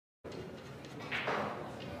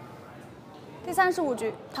第35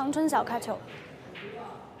局，唐春晓开球。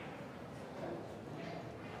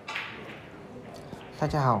大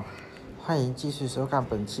家好，欢迎继续收看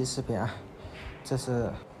本期视频啊！这是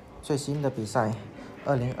最新的比赛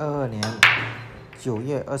，2022年9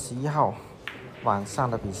月21号晚上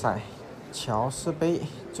的比赛，乔氏杯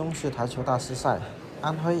中式台球大师赛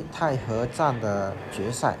安徽太和站的决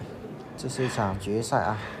赛，这是一场决赛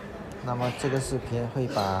啊。那么这个视频会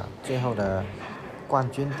把最后的冠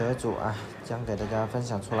军得主啊，将给大家分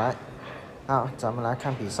享出来。好，咱们来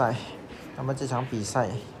看比赛。那么这场比赛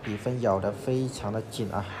比分咬得非常的紧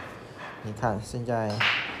啊！你看，现在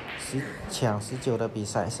抢19的比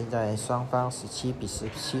赛，现在双方17比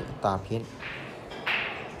17打平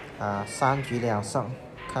啊，3局2胜，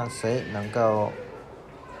看谁能够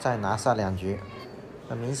再拿下2局。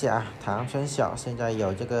很明显啊，唐春晓现在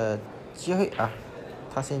有这个机会啊，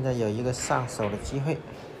他现在有一个上手的机会。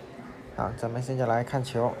好，咱们现在来看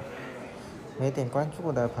球。没点关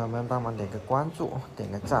注的朋友们，帮忙点个关注，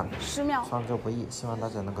点个赞。10秒。创作不易，希望大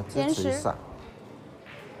家能够支持一下。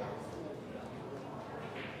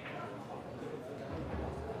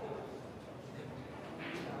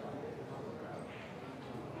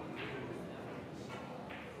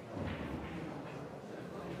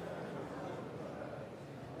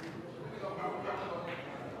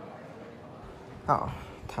好，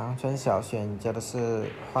唐春晓选择的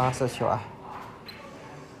是花式球啊，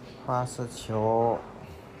花式球。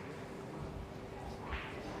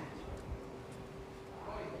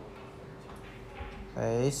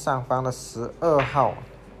上方的12号，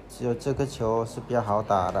只有这个球是比较好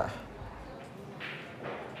打的。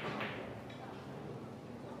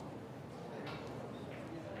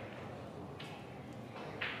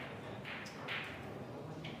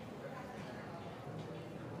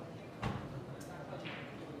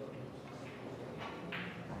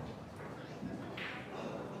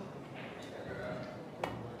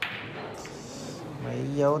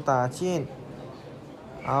没有打进。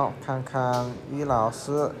好，看看于老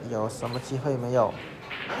师有什么机会没有？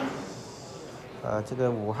这个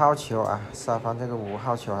5号球啊，下方这个5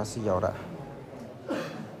号球还是有的。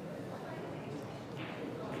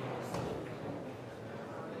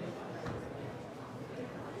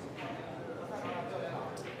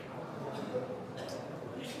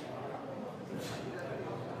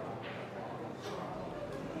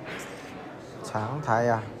长台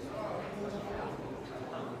呀。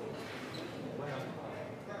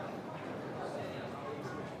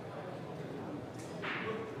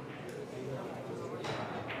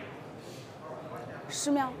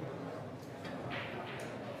10秒。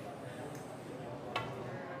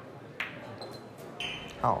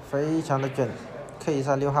好，非常的准，K 一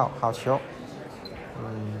下6号，好球。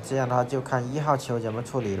这样的话就看1号球怎么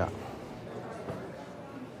处理了。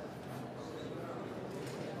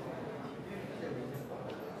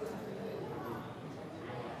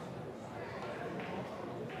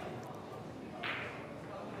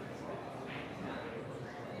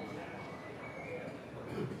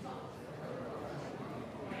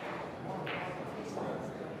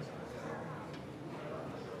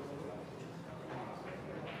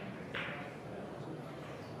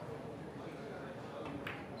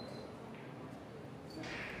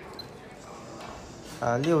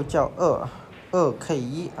6叫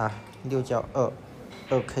2，2K1啊，6叫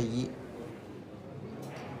2，2K1。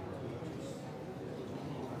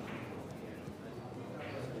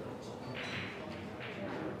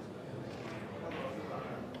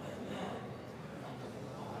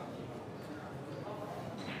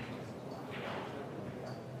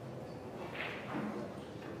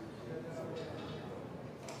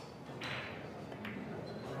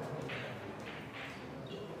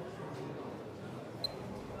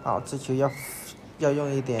好，这球要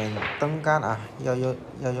用一点灯杆啊，要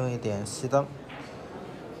用一点熄灯。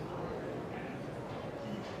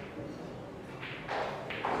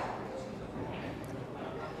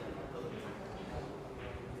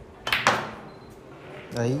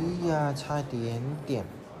哎呀，差一点点。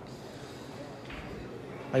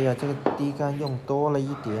哎呀，这个低杆用多了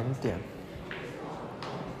一点点，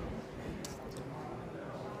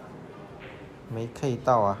没 K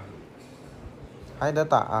到啊。还得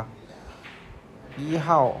打啊！1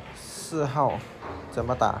号、4号怎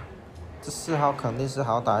么打？这4号肯定是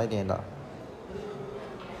好打一点的。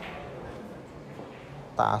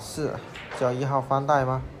打4，叫1号翻带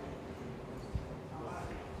吗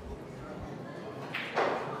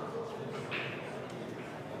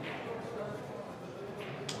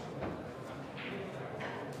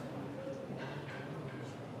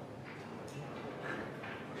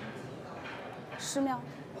？10秒。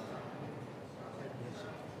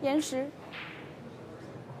延时。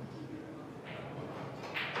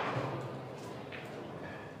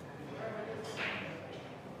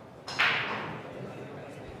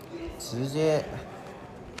直接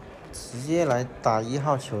来打1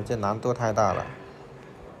号球，这难度太大了。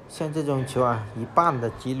像这种球啊，一半的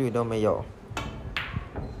几率都没有，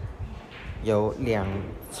有2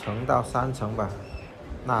成到3成吧。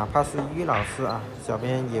哪怕是于老师啊，小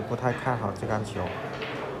编也不太看好这杆球。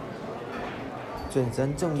准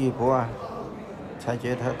神郑玉博啊，才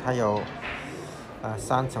觉得他有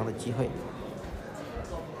3成的机会。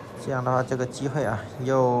这样的话，这个机会啊，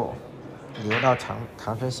又流到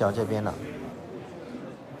唐春晓这边了。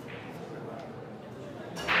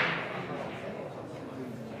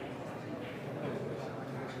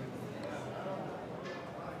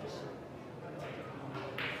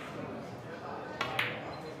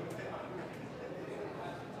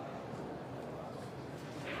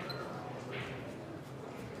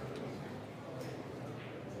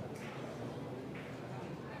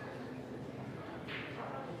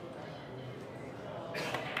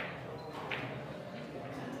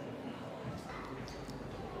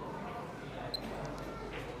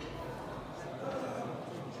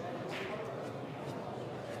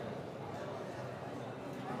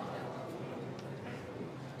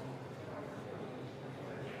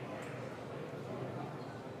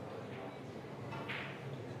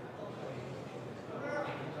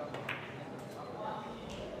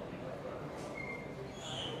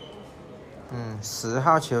10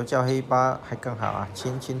号球叫黑八还更好啊，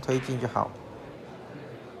轻轻推进就好。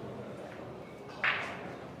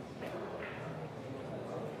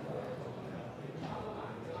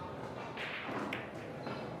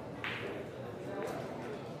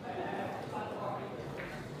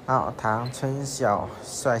好，唐春晓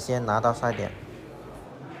率先拿到赛点。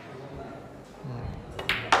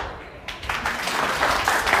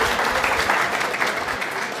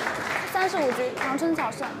35局，唐春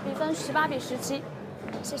晓胜，比分18比17。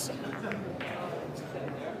谢谢。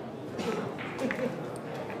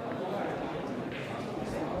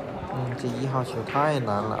这1号球太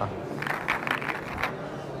难了啊！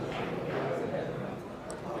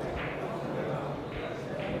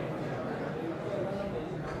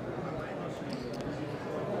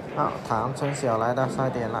好，唐春晓来到赛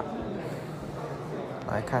点了。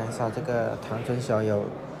来看一下这个唐春晓有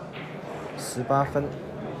18分，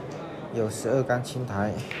有12杆青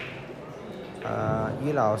台。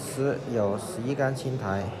于老师有11杆青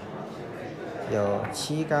台，有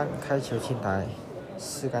7杆开球青台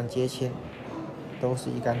，4杆接青，都是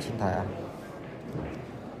1杆青台啊。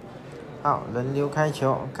好，轮流开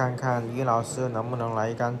球，看看于老师能不能来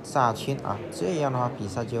一杆炸青啊！这样的话比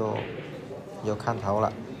赛就有看头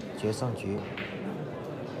了，决胜局。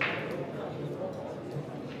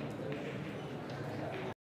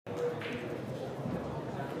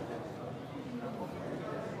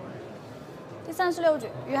第36局，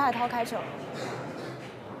于海涛开球。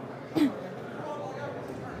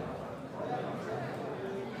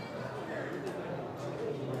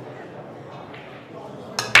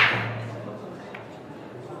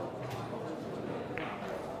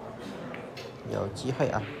有机会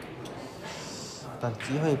啊，但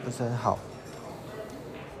机会不是很好。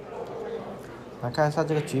来看一下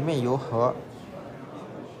这个局面如何。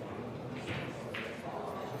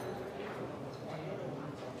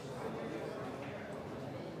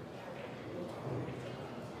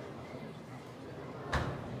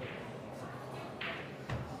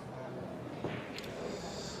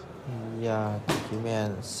呀，局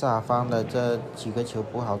面下方的这几个球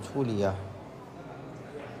不好处理啊。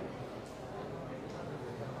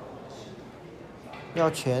要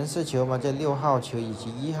全是球嘛，这6号球以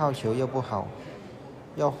及1号球又不好；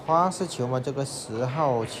要花式球嘛，这个10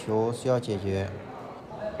号球需要解决。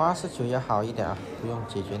花式球也好一点啊，不用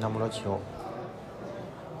解决那么多球。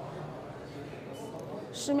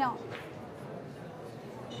10秒，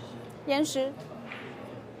延时。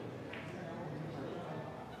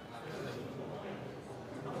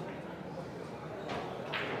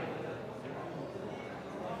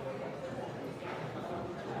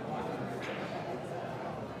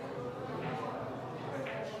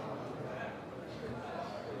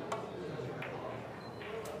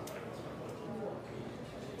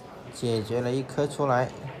解决了1颗出来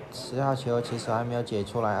，10号球其实还没有解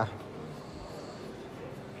出来啊。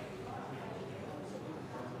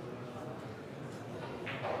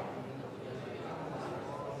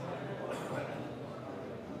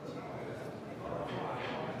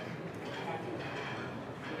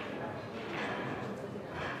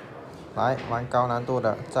来玩高难度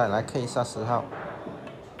的，再来 K 一下10号。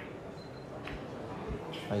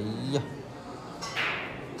哎呀！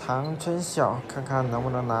唐春晓看看能不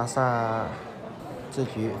能拿下这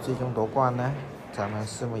局最终夺冠呢？咱们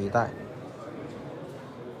拭目以待。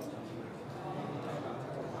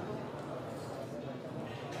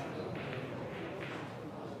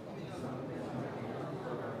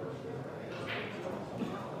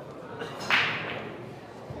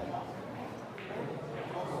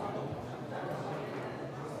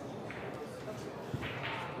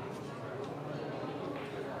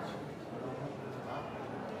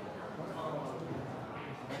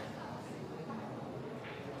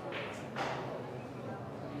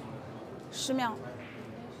10秒，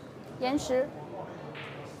延迟。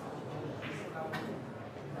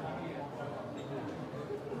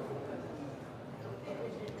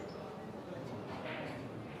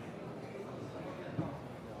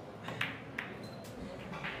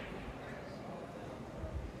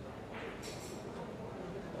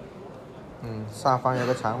上方有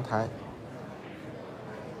个长台。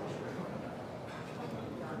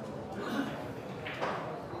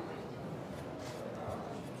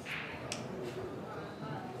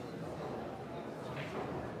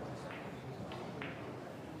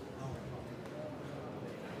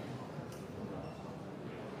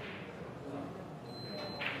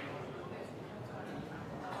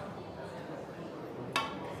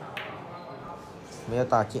没有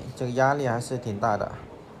打进，这个压力还是挺大的。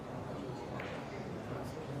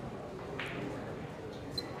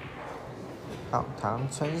好，唐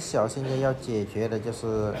春晓现在要解决的就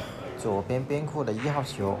是左边边库的1号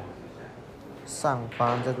球，上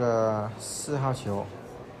方这个4号球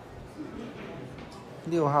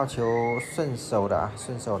，6号球顺手的啊，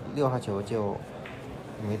顺手6号球就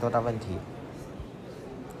没多大问题。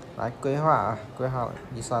来规划啊，规划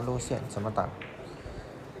1-3路线怎么打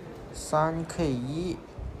？3K1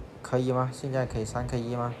可以吗？现在可以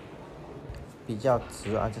3K1吗？比较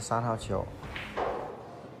直啊，这3号球。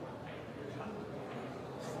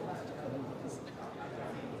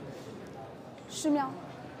10秒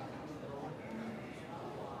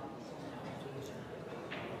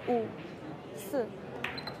，5、4。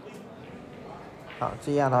好，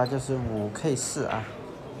这样的话就是5K4啊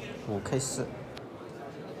，5K4。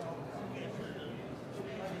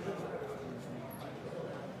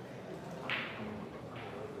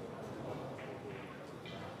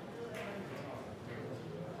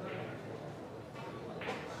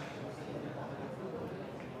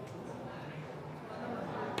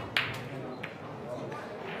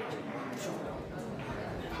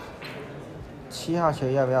7号球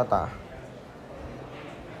要不要打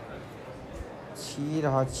？7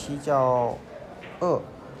的话，7叫2。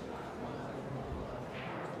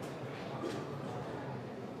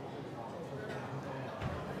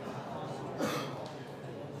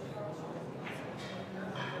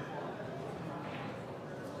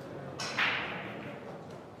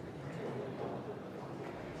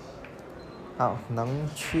好，能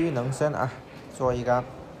屈能伸啊，做一杆。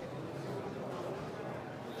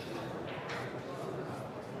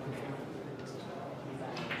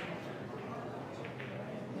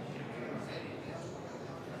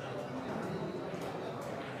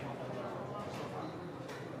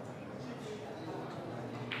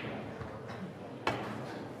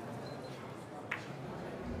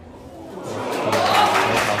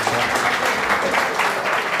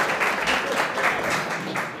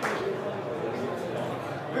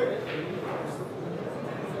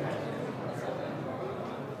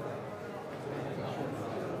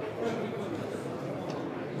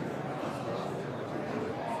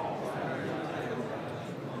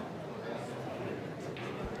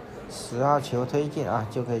10号球推进啊，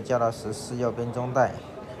就可以叫到14右边中带，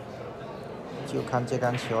就看这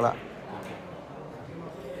杆球了。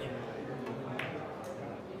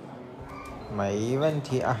没问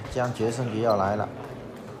题啊，这样决胜局要来了。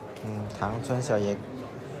唐春晓也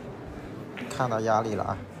看到压力了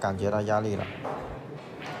啊，感觉到压力了。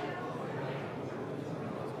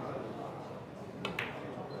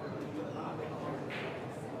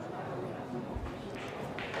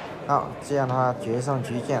好，这样的话决胜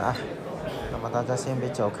局见啊！那么大家先别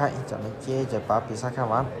走开，咱们接着把比赛看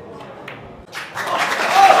完。第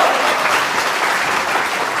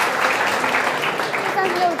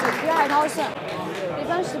36局，于海涛胜，比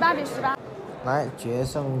分18-18。来，决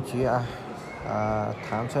胜局啊，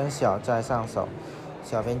唐春晓在上手，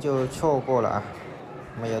小编就错过了啊，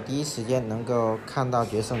没有第一时间能够看到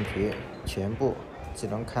决胜局全部，只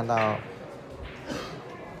能看到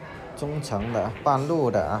中程的、半路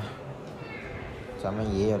的啊。咱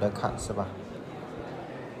们也有的看是吧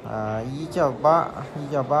？1叫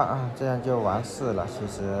8，1叫8啊，这样就完事了。其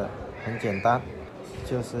实很简单，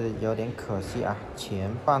就是有点可惜啊，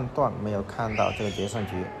前半段没有看到这个决胜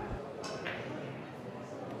局。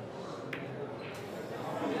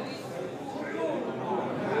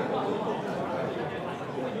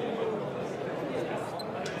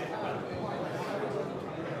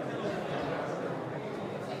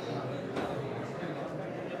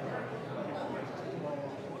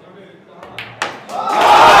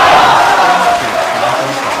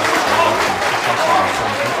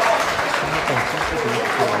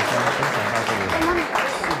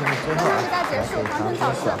唐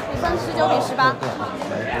春晓比分19-18。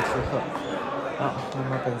来一波之后，好，那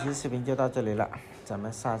么本期视频就到这里了，咱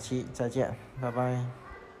们下期再见，拜拜。